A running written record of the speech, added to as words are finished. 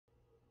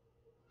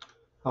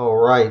All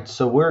right,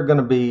 so we're going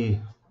to be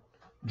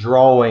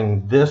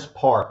drawing this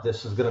part.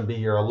 This is going to be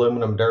your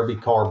aluminum derby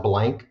car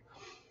blank.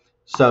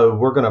 So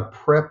we're going to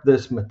prep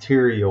this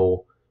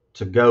material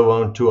to go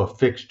onto a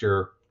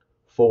fixture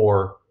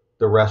for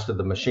the rest of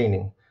the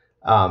machining.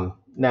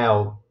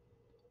 Now,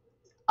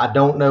 I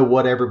don't know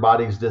what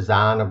everybody's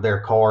design of their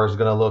car is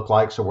going to look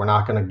like, so we're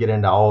not going to get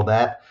into all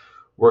that.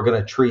 We're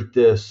going to treat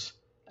this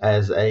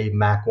as a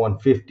Mac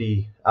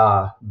 150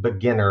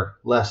 beginner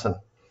lesson.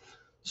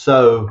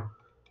 So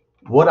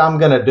what I'm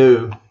going to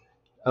do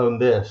on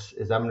this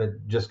is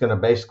just going to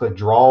basically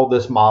draw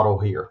this model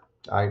here.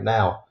 All right,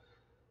 now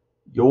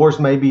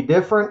yours may be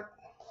different.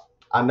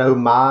 I know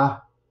my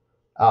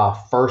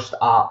first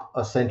op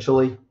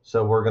essentially,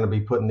 so we're going to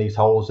be putting these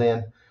holes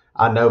in.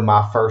 I know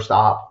my first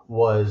op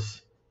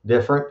was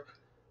different,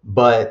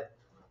 but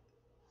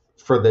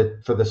for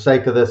the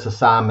sake of this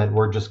assignment,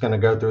 we're just going to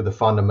go through the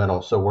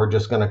fundamentals. So we're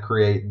just going to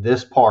create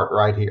this part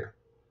right here.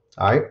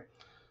 All right.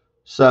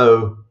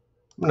 So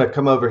I'm going to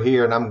come over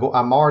here, and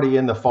I'm already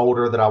in the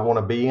folder that I want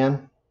to be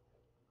in.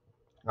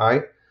 All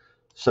right.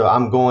 So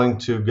I'm going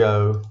to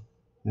go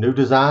new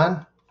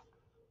design,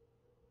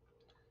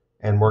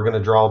 and we're going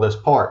to draw this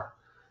part.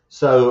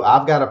 So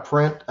I've got a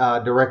print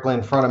directly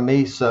in front of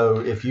me. So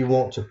if you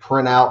want to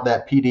print out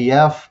that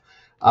PDF,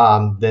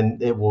 then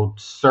it will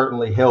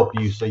certainly help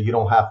you, so you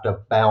don't have to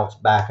bounce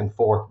back and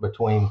forth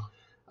between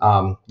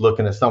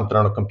looking at something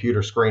on a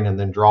computer screen and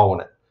then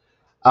drawing it.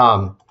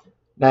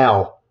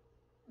 Now,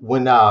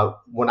 when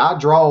I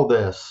draw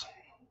this,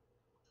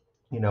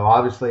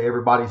 obviously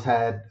everybody's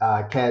had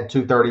CAD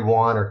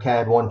 231 or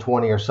CAD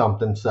 120 or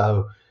something.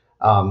 So,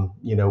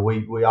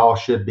 we all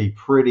should be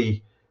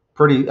pretty,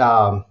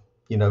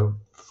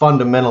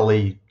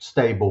 fundamentally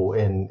stable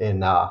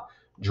in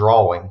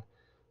drawing.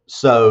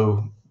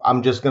 So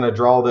I'm just going to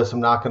draw this. I'm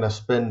not going to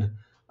spend,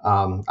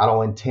 I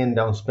don't intend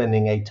on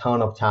spending a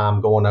ton of time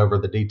going over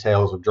the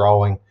details of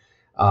drawing.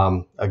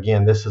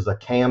 Again, this is a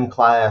CAM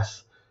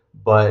class,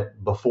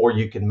 but before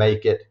you can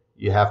make it,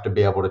 you have to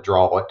be able to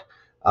draw it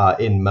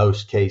in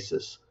most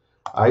cases.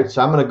 All right,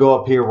 so I'm going to go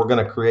up here. We're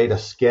going to create a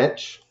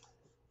sketch,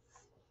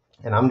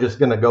 and I'm just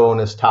going to go on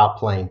this top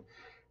plane.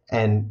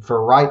 And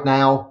for right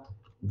now,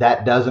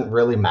 that doesn't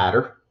really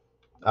matter.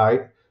 All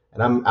right,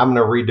 and I'm going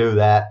to redo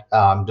that.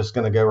 I'm just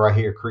going to go right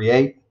here,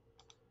 create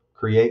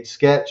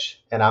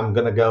sketch, and I'm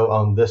going to go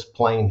on this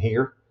plane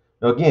here.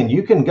 Now, again,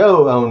 you can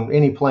go on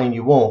any plane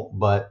you want,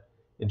 but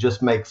it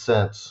just makes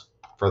sense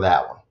for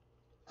that one.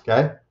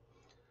 Okay.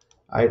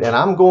 All right, and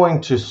I'm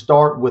going to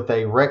start with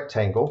a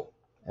rectangle,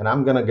 and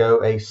I'm going to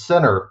go a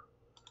center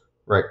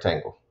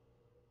rectangle.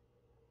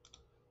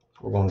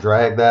 We're going to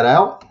drag that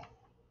out.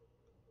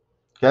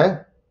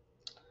 Okay.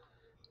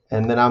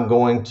 And then I'm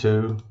going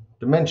to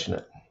dimension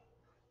it.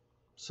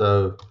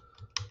 So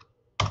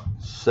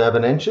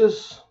 7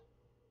 inches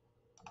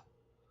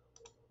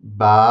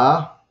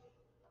by,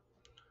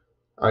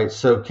 all right,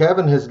 so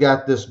Kevin has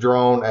got this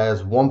drawn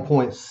as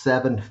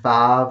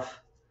 1.75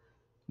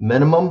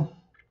 minimum.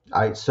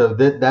 All right, so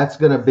that's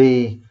going to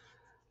be,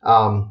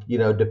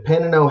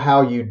 depending on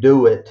how you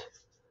do it,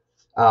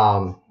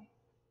 I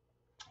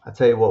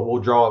tell you what,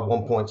 we'll draw at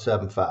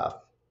 1.75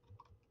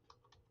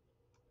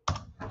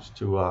 just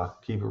to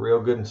keep it real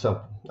good and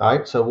simple. All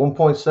right, so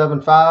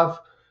 1.75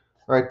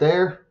 right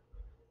there.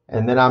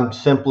 And then I'm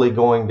simply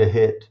going to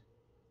hit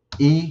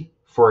E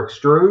for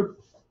extrude.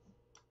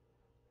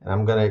 And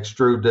I'm going to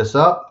extrude this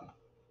up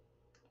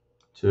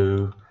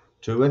to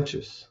 2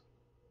 inches.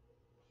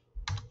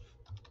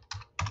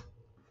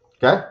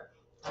 Okay,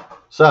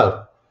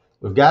 so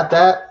we've got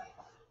that.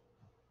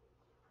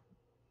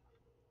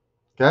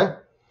 Okay,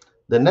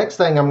 the next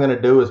thing I'm going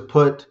to do is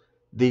put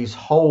these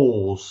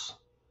holes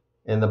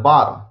in the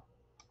bottom.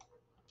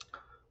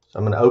 So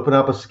I'm going to open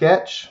up a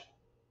sketch.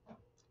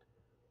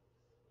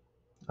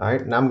 All right,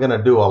 and I'm going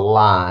to do a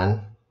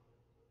line.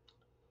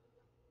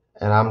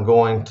 And I'm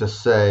going to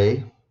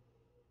say,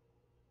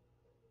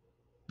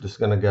 just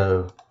going to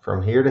go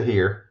from here to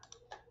here.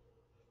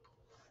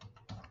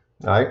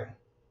 All right,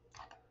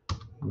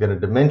 I'm going to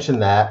dimension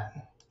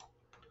that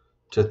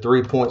to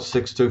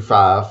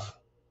 3.625,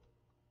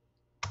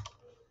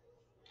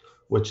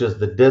 which is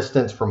the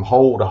distance from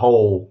hole to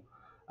hole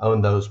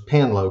on those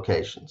pin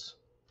locations.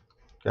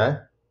 Okay,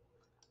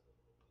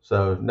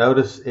 so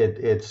notice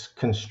it's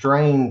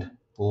constrained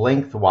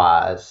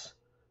lengthwise,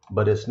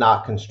 but it's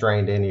not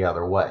constrained any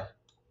other way.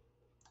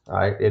 All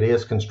right, it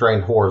is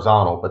constrained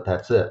horizontal, but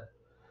that's it.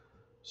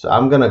 So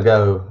I'm going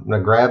to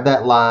grab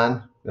that line,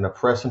 I'm going to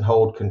press and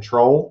hold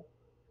Control,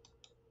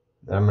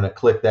 then I'm going to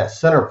click that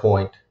center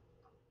point,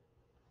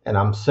 and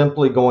I'm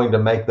simply going to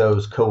make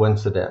those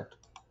coincident.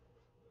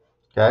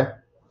 Okay,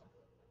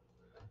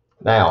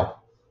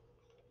 now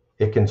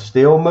it can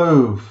still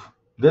move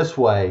this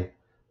way,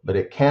 but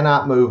it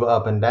cannot move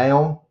up and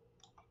down,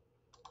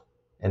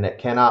 and it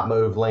cannot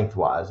move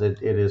lengthwise.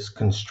 It is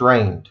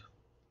constrained.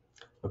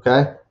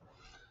 Okay,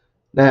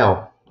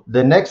 now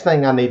the next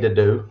thing I need to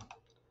do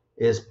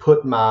is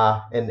put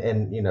my, and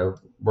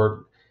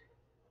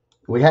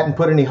we hadn't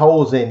put any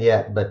holes in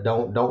yet, but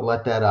don't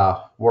let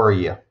that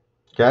worry you.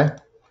 Okay,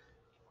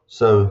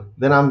 So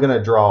then I'm going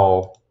to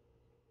draw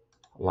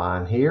a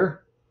line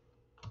here,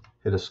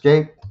 hit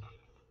escape,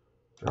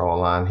 draw a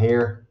line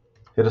here,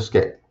 hit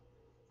escape.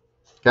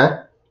 Okay?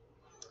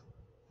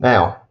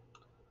 Now,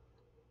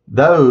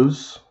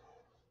 those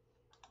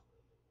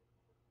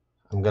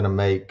I'm going to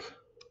make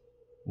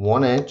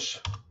 1 inch,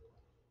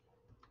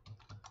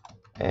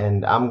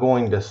 and I'm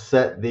going to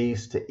set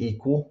these to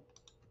equal.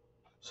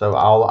 So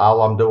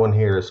all I'm doing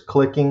here is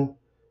clicking,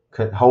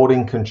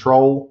 holding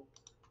control,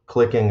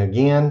 clicking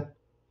again,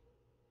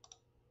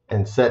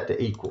 and set to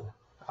equal.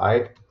 All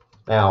right.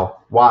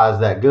 Now, why is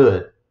that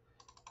good?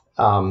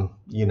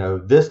 You know,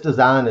 this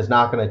design is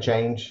not going to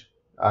change.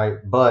 All right.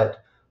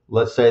 But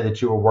let's say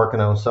that you were working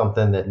on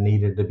something that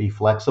needed to be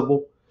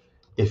flexible.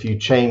 If you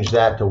change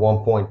that to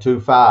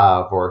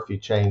 1.25, or if you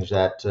change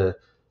that to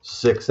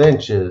 6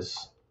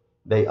 inches,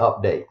 they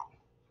update.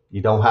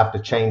 You don't have to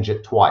change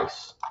it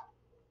twice.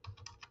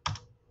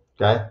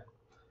 Okay.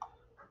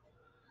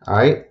 All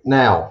right.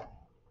 Now,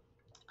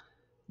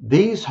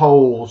 these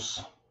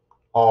holes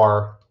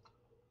are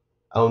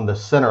on the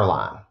center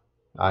line.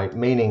 All right.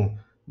 Meaning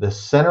the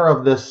center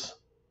of this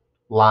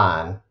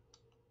line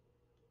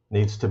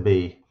needs to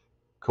be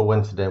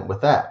coincident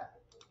with that.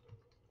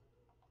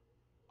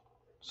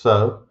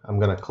 So I'm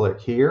going to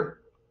click here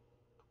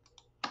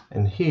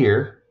and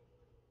here.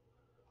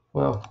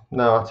 Well,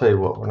 no, I'll tell you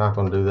what, we're not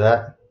going to do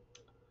that.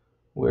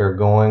 We're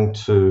going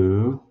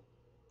to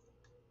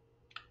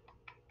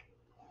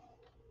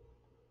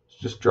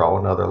just draw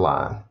another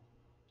line.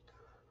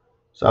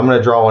 So I'm going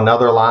to draw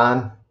another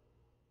line,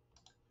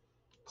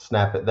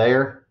 snap it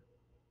there,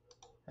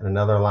 and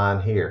another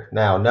line here.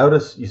 Now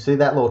notice, you see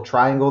that little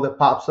triangle that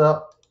pops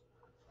up?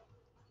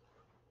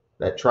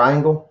 That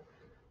triangle?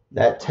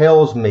 That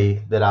tells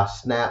me that I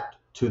snapped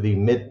to the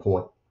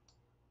midpoint.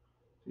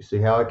 You see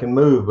how it can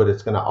move, but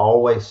it's going to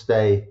always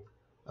stay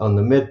on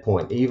the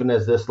midpoint. Even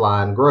as this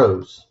line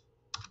grows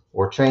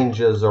or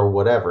changes or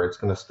whatever, it's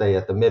going to stay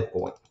at the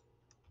midpoint.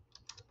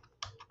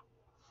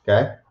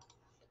 Okay?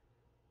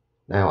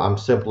 Now I'm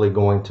simply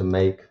going to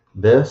make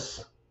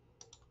this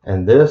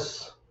and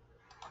this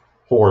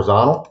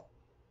horizontal.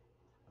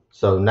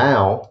 So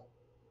now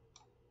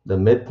the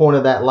midpoint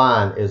of that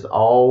line is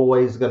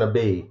always going to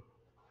be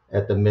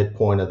at the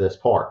midpoint of this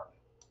part.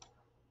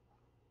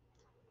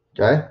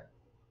 Okay?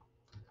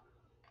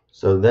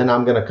 So then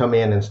I'm going to come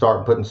in and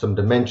start putting some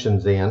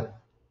dimensions in.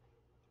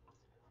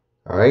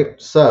 All right,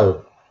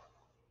 so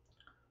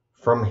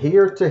from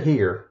here to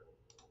here,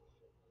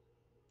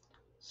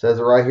 says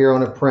it right here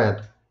on the print,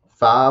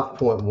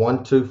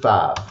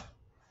 5.125.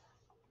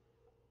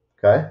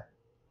 Okay,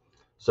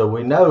 so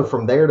we know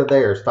from there to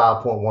there is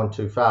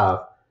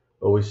 5.125,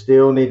 but we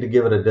still need to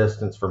give it a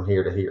distance from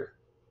here to here.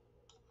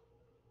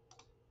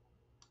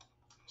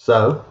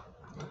 So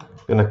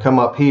I'm going to come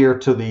up here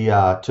to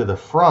the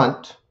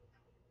front,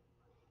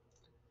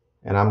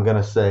 and I'm going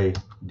to say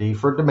D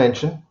for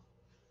dimension.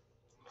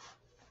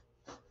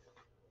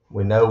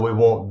 We know we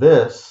want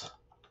this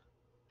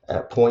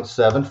at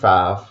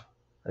 0.75.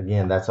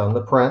 Again, that's on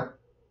the print.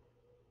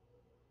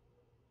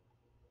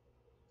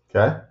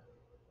 Okay.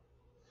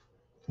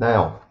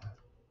 Now,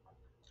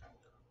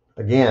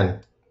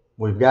 again,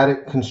 we've got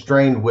it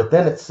constrained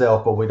within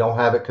itself, but we don't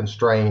have it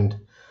constrained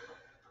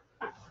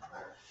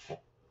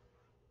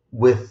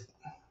with,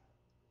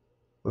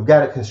 we've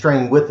got it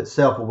constrained with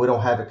itself, but we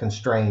don't have it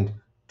constrained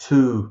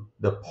to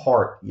the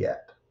part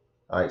yet.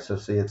 All right, so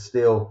see, it's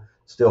still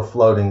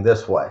floating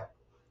this way.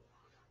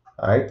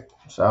 All right,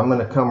 so I'm going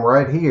to come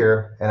right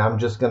here, and I'm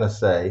just going to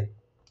say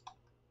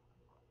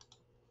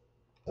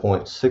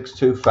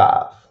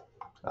 0.625.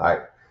 All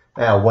right,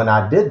 now when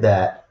I did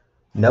that,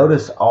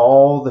 notice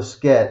all the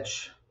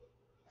sketch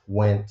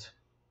went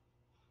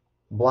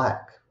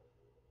black.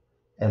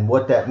 And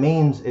what that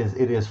means is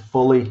it is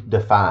fully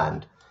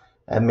defined.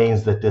 That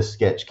means that this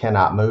sketch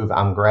cannot move.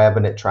 I'm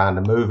grabbing it, trying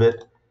to move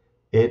it.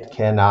 It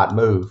cannot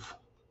move.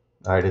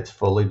 All right, it's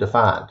fully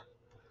defined.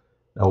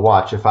 Now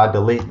watch, if I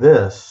delete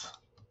this,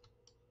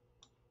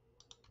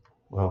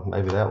 well,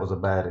 maybe that was a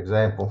bad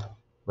example,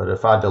 but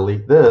if I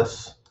delete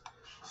this,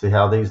 see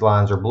how these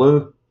lines are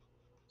blue?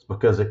 It's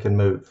because it can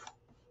move.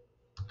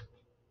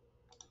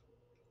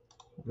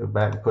 Go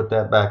back and put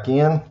that back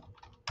in.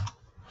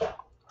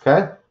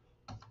 Okay.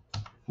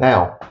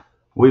 Now,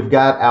 we've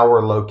got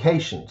our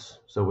locations.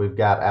 So we've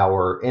got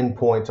our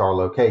endpoints, our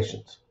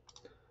locations.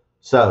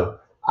 So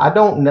I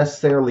don't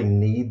necessarily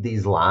need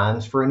these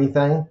lines for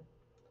anything.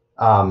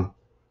 And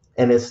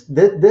this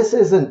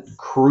isn't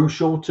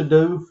crucial to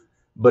do,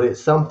 but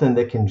it's something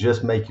that can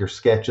just make your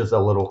sketches a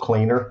little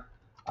cleaner.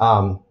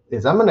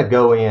 Is I'm going to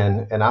go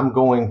in and I'm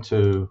going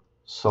to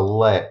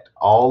select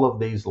all of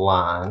these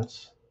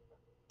lines,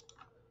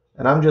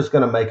 and I'm just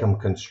going to make them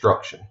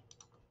construction.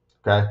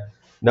 Okay.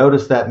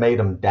 Notice that made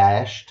them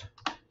dashed.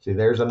 See,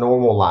 there's a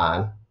normal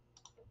line.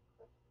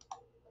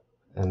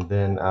 And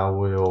then I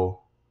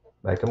will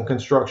make them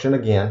construction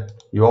again.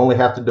 You only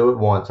have to do it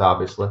once,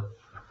 obviously.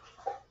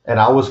 And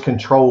I was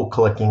control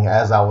clicking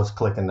as I was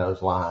clicking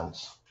those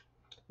lines.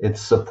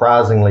 It's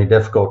surprisingly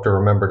difficult to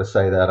remember to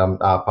say that.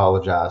 I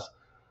apologize.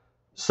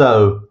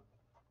 So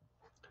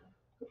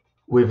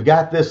we've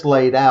got this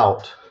laid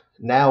out.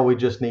 Now we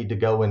just need to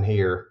go in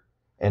here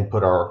and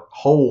put our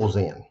holes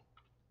in.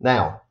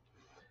 Now,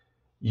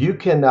 you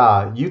can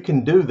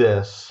do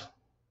this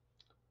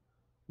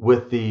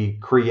with the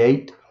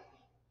create.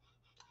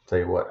 Tell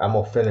you what, I'm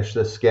gonna finish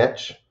this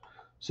sketch.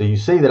 So you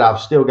see that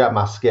I've still got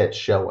my sketch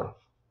showing.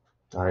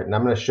 All right, and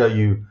I'm gonna show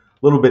you a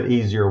little bit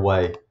easier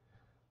way.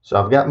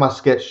 So I've got my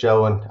sketch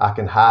showing. I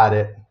can hide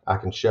it. I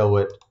can show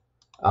it.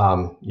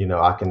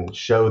 I can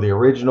show the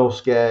original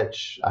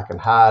sketch. I can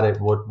hide it,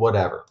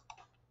 whatever.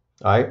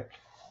 All right.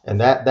 And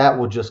that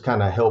will just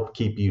kind of help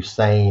keep you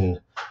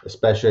sane,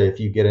 especially if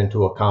you get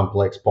into a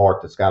complex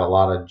part that's got a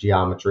lot of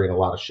geometry and a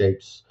lot of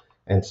shapes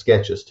and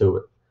sketches to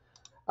it.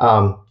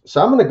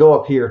 So I'm going to go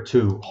up here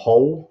to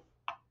hole.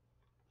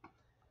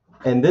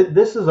 And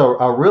this is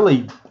a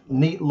really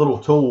neat little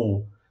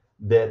tool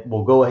that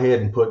will go ahead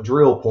and put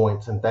drill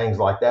points and things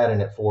like that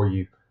in it for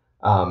you,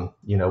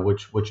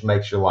 which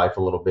makes your life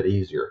a little bit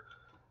easier.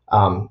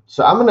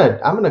 So I'm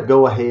gonna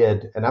go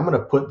ahead and I'm gonna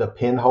put the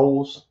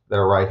pinholes that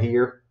are right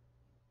here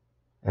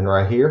and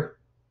right here.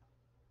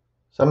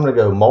 So I'm gonna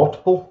go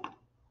multiple.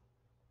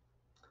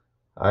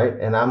 All right,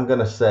 and I'm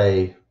gonna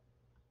say,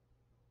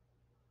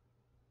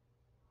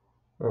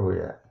 where are we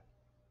at?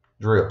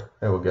 Drill.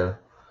 There we go.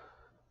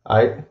 All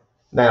right.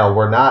 Now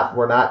we're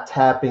not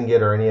tapping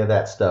it or any of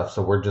that stuff,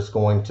 so we're just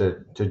going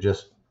to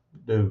just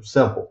do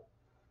simple.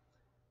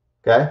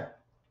 Okay.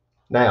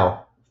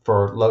 Now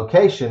for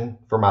location,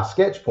 for my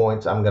sketch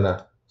points, I'm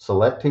gonna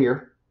select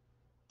here.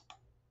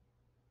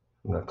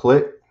 I'm gonna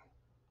click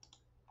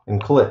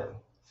and click.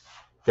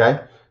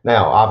 Okay.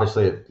 Now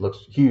obviously it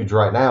looks huge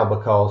right now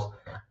because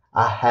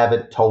I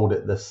haven't told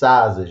it the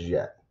sizes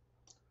yet.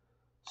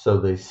 So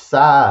the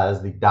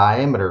size, the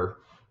diameter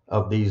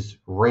of these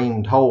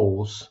ringed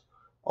holes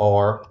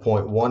are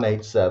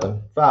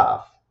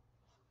 0.1875.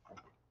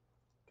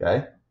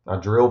 Okay, my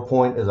drill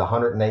point is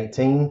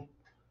 118.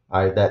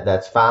 All right,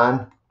 that's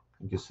fine.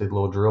 You can see the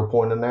little drill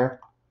point in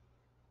there.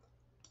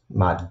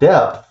 My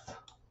depth,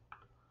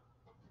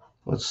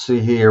 let's see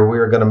here,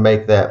 we're going to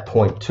make that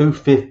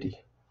 0.250.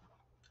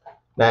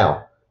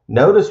 Now,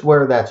 notice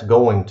where that's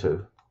going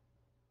to.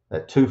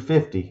 That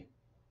 250,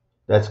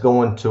 that's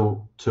going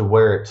to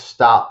where it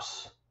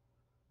stops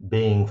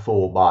being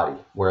full body,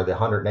 where the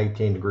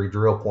 118-degree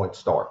drill point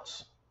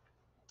starts.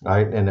 All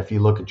right, and if you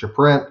look at your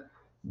print,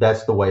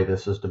 that's the way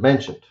this is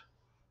dimensioned.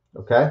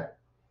 Okay,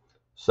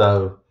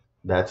 so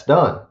that's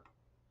done.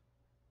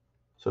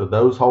 So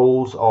those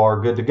holes are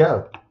good to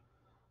go.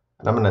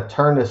 And I'm going to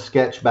turn this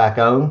sketch back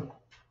on.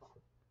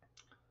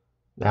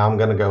 Now I'm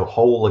going to go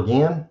hole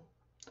again,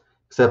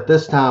 except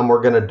this time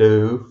we're going to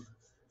do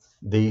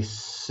the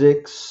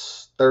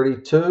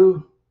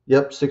 632.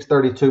 Yep,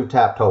 632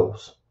 tapped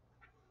holes.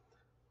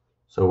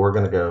 So we're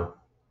going to go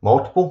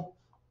multiple.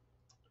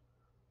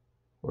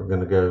 We're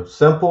going to go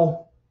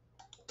simple,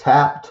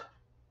 tapped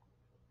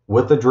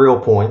with a drill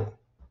point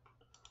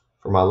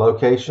for my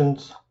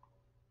locations.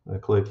 I'm going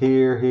to click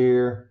here,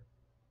 here,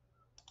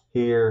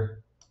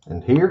 here,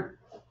 and here.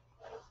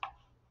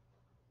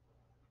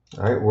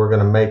 All right, we're going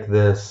to make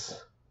this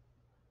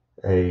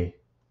a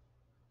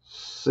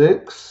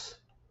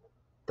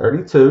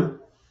 632.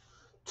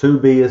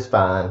 2B is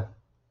fine.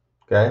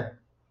 Okay.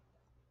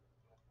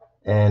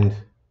 And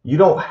you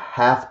don't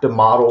have to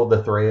model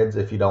the threads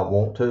if you don't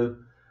want to.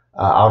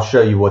 I'll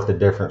show you what the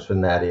difference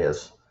in that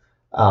is.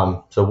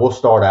 So we'll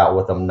start out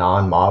with them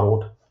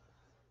non-modeled.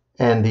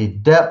 And the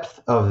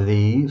depth of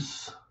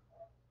these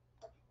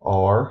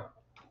are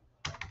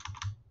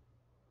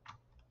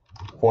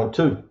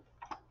 0.2.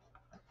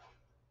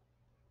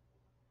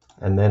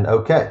 And then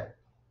OK.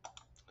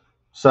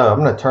 So I'm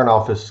going to turn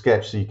off this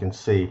sketch so you can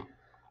see.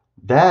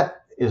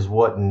 That is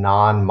what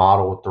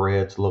non-modeled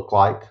threads look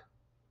like.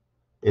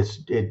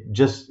 It's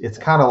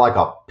kind of like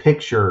a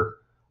picture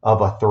of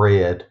a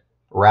thread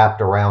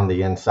wrapped around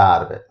the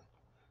inside of it.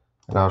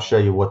 And I'll show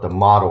you what the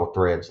model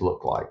threads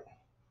look like.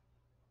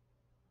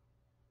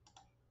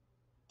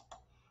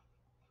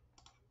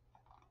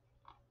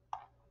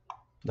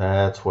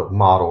 That's what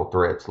model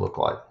threads look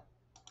like.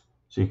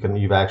 So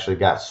you've actually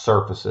got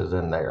surfaces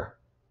in there.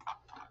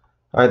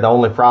 All right, the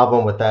only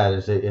problem with that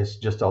is it's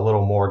just a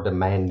little more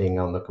demanding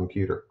on the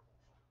computer.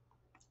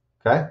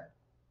 Okay,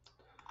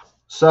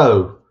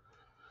 so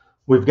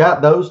we've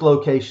got those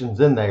locations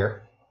in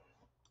there.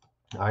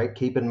 All right,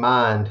 keep in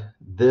mind,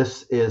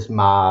 this is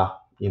my,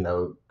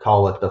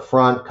 call it the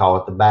front, call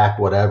it the back,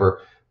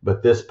 whatever,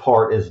 but this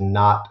part is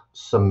not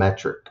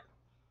symmetric.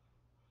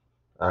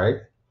 All right.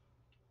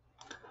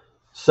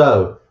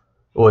 So,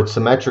 well, it's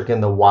symmetric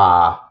in the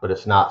Y, but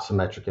it's not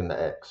symmetric in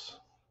the X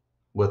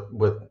with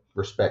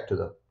respect to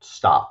the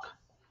stock.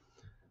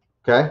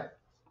 Okay.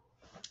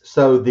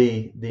 So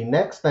the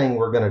next thing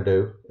we're going to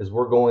do is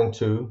we're going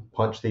to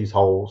punch these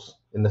holes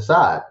in the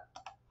side.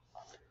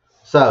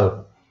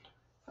 So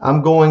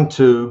I'm going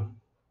to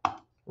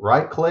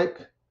right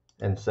click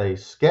and say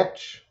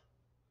sketch.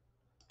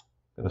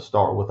 I'm going to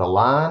start with a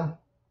line.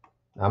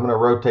 I'm going to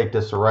rotate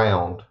this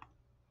around.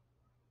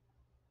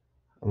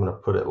 I'm going to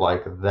put it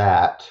like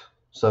that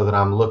so that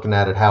I'm looking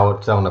at it how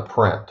it's on a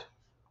print.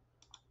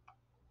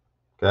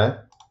 Okay.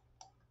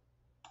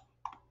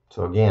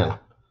 So again,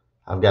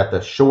 I've got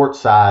the short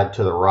side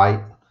to the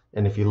right,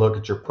 and if you look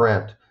at your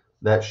print,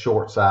 that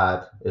short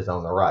side is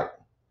on the right.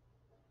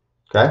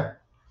 Okay.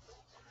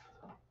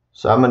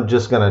 So I'm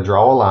just going to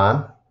draw a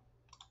line,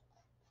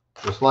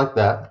 just like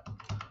that.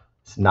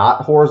 It's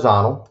not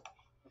horizontal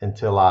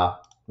until I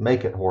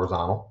make it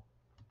horizontal.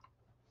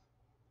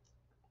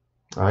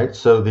 All right,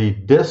 so the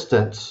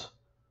distance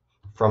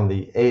from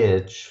the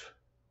edge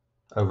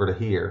over to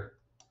here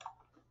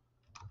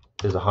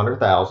is 100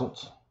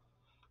 thousandths.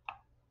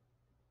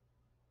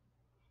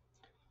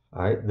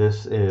 All right,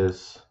 this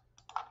is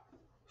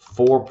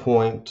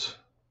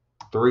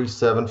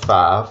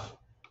 4.375,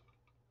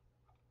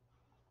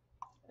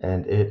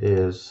 and it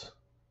is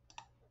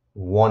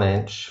 1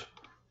 inch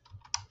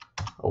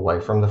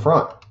away from the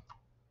front.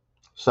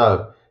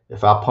 So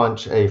if I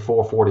punch a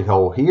 440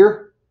 hole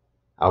here,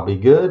 I'll be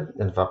good,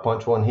 and if I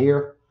punch one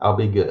here, I'll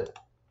be good.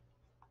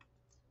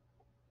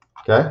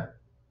 Okay.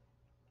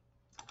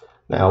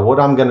 Now what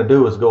I'm going to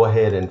do is go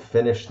ahead and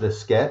finish this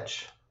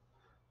sketch.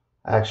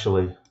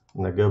 Actually,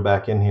 I'm going to go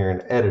back in here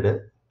and edit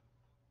it.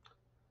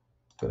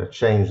 I'm going to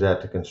change that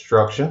to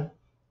construction.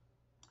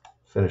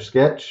 Finish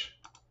sketch.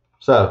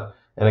 So,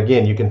 and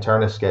again, you can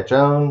turn the sketch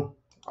on,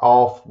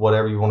 off,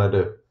 whatever you want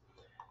to do.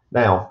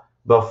 Now,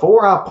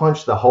 before I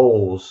punch the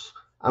holes,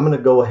 I'm going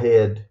to go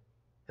ahead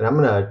and I'm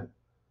going to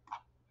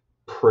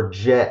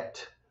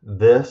project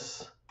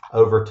this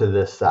over to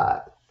this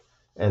side.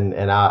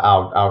 And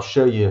I'll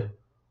show you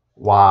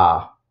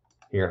why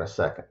here in a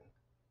second.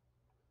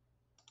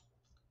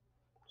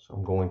 So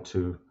I'm going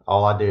to,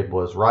 all I did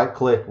was right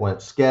click,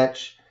 went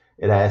sketch.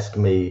 It asked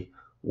me,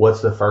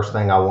 what's the first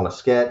thing I want to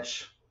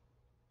sketch?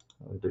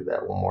 I'll do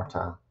that one more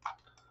time.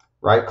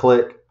 Right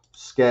click,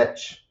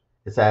 sketch.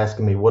 It's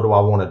asking me, what do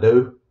I want to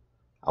do?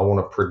 I want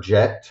to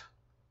project.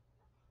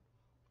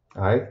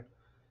 All right.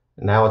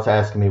 And now it's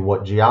asking me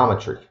what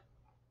geometry.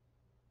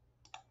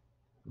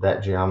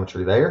 That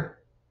geometry there.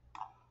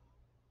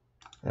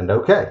 And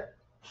okay.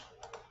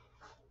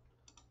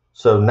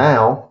 So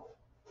now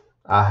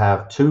I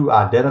have two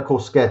identical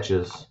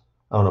sketches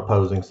on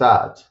opposing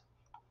sides.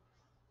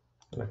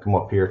 I'm going to come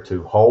up here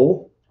to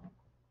whole,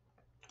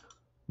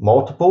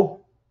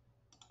 multiple.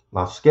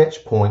 My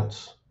sketch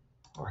points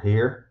are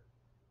here,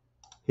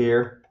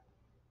 here.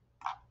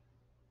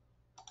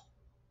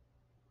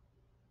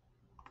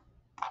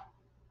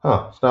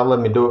 It's not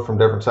letting me do it from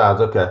different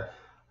sides. Okay.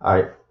 All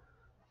right.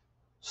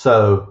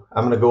 So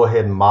I'm going to go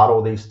ahead and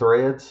model these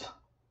threads.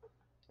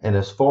 And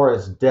as far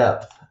as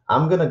depth,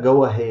 I'm going to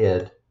go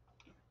ahead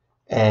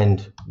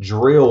and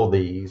drill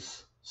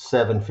these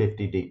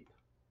 750 deep.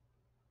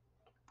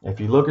 If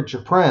you look at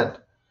your print,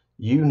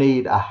 you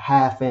need a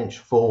 1/2 inch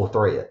full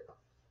thread.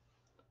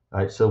 All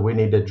right, so we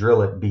need to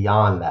drill it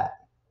beyond that,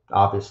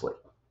 obviously.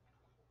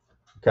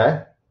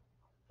 Okay,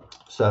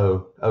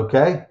 so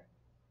okay,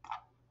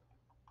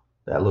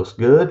 that looks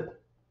good.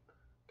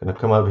 Gonna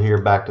come over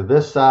here back to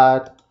this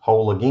side,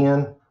 hole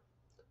again.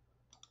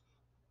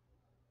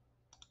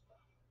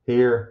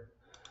 Here,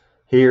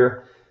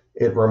 here,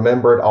 it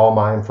remembered all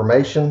my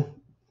information.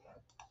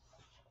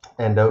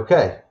 And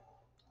okay,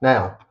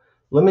 now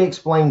let me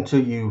explain to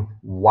you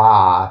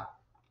why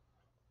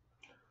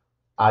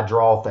I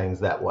draw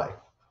things that way.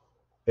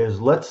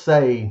 Is let's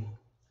say,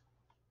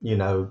 you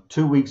know,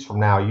 2 weeks from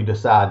now you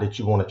decide that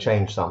you want to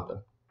change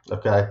something.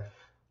 Okay,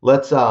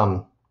 let's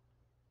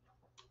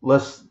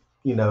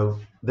you know,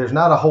 there's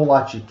not a whole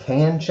lot you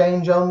can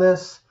change on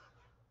this,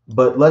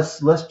 but let's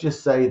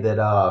just say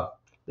that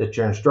that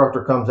your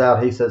instructor comes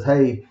out, he says,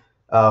 hey,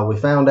 we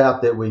found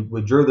out that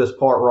we drew this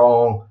part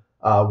wrong,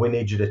 we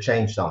need you to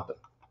change something.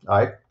 All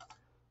right,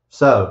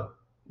 so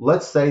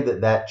let's say that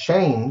that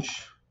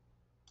change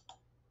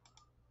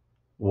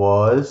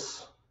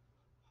was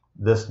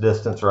this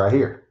distance right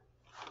here.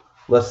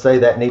 Let's say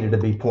that needed to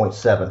be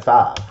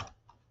 0.75.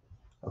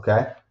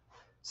 Okay,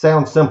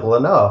 sounds simple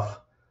enough,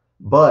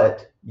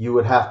 but you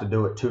would have to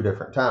do it 2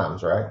 different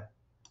times, right?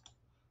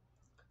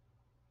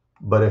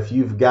 But if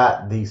you've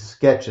got these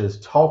sketches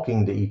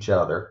talking to each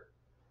other,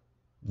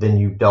 then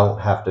you don't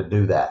have to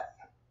do that.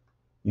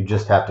 You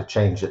just have to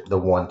change it the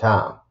one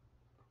time.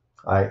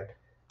 All right.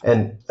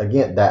 And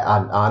again, that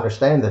I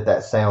understand that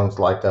that sounds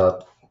like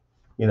a,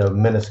 you know,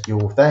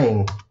 minuscule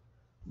thing,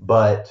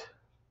 but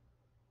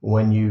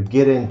when you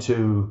get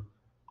into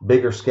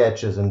bigger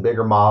sketches and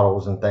bigger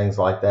models and things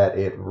like that,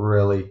 it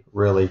really,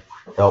 really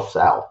helps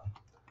out.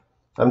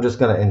 I'm just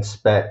going to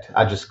inspect.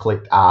 I just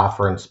clicked I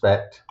for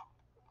inspect.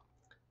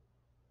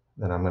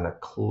 Then I'm going to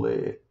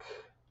click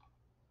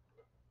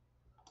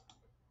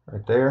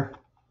right there.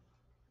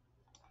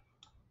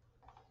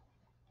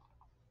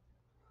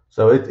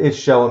 So it's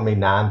showing me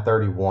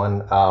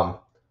 931.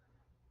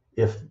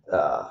 If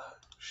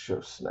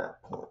show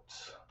snap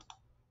points.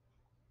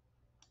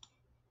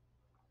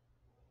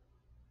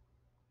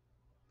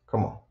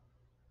 Come on.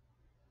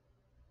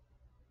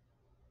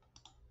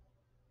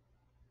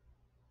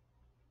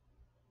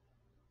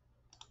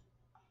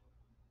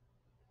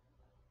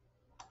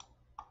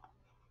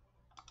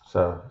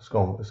 So it's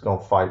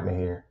gonna fight me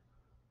here.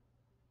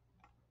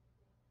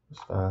 It's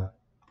fine.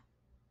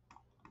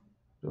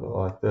 Do it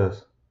like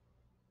this.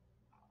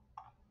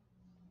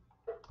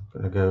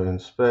 Gonna go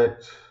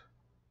inspect.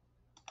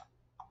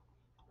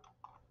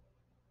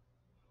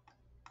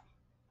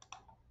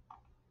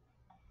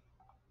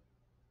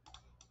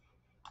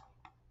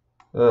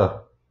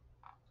 Ugh,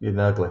 getting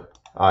ugly.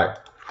 All right.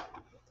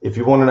 If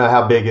you want to know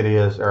how big it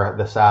is or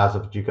the size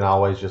of it, you can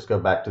always just go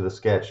back to the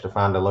sketch to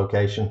find a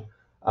location.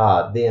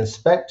 The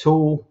inspect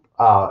tool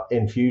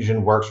in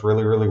Fusion works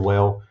really, really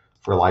well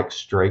for like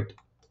straight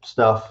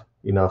stuff.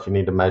 You know, if you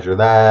need to measure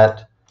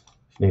that,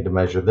 if you need to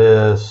measure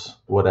this,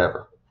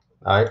 whatever.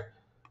 All right,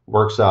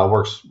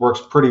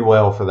 works pretty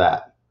well for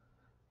that.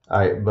 All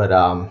right, but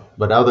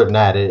other than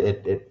that,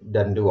 it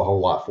doesn't do a whole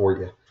lot for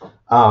you.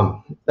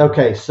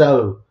 Okay,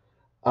 so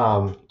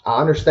I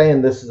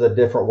understand this is a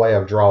different way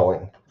of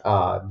drawing.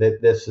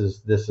 This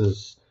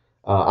is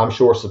I'm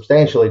sure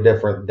substantially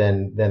different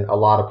than a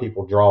lot of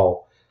people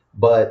draw,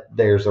 but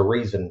there's a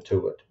reason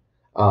to it.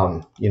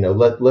 You know,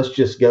 let's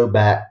just go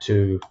back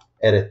to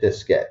edit this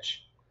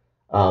sketch.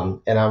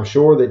 And I'm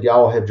sure that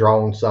y'all have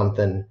drawn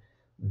something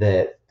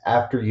that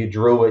after you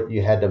drew it,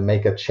 you had to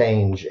make a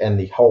change and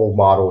the whole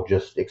model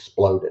just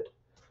exploded.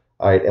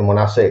 All right. And when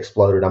I say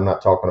exploded, I'm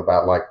not talking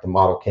about like the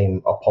model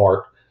came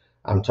apart.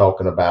 I'm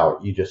talking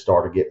about you just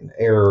started getting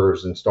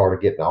errors and started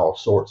getting all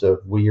sorts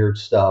of weird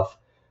stuff.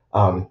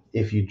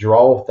 If you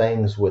draw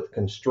things with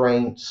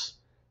constraints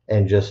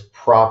and just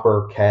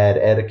proper CAD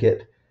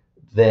etiquette,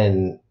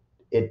 then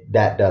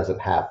that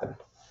doesn't happen.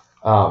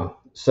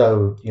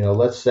 So, you know,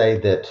 let's say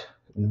that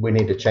we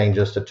need to change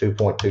this to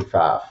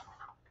 2.25,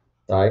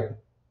 right?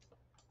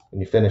 When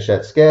you finish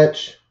that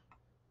sketch,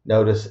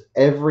 notice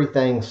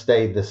everything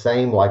stayed the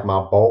same, like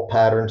my bolt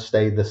pattern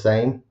stayed the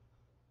same,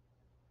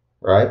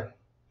 right?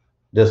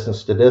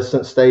 Distance to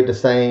distance stayed the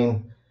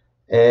same.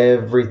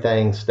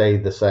 Everything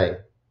stayed the same.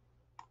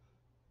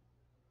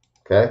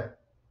 Okay.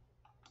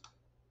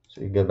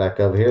 So you go back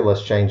over here.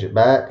 Let's change it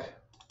back.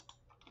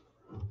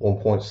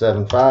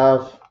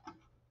 1.75.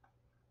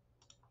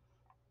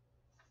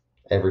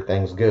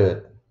 Everything's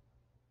good.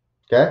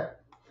 Okay.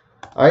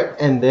 All right.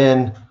 And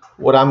then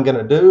what I'm going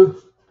to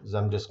do is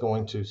I'm just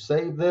going to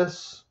save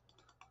this.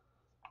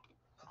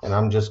 And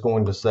I'm just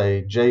going to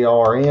say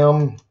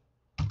JRM.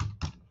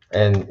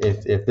 And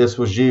if this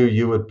was you,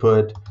 you would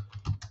put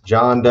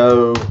John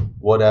Doe,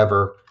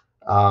 whatever,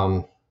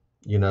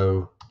 you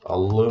know,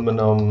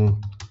 aluminum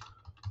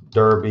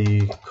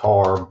derby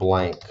car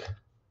blank.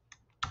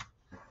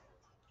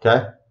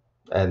 Okay.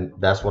 And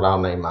that's what I'll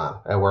name mine.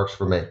 That works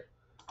for me.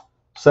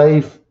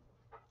 Save.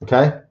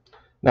 Okay.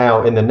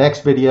 Now in the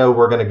next video,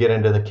 we're going to get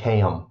into the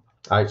cam. All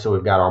right. So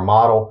we've got our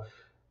model.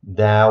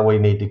 Now we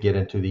need to get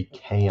into the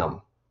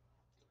cam.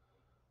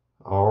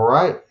 All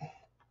right.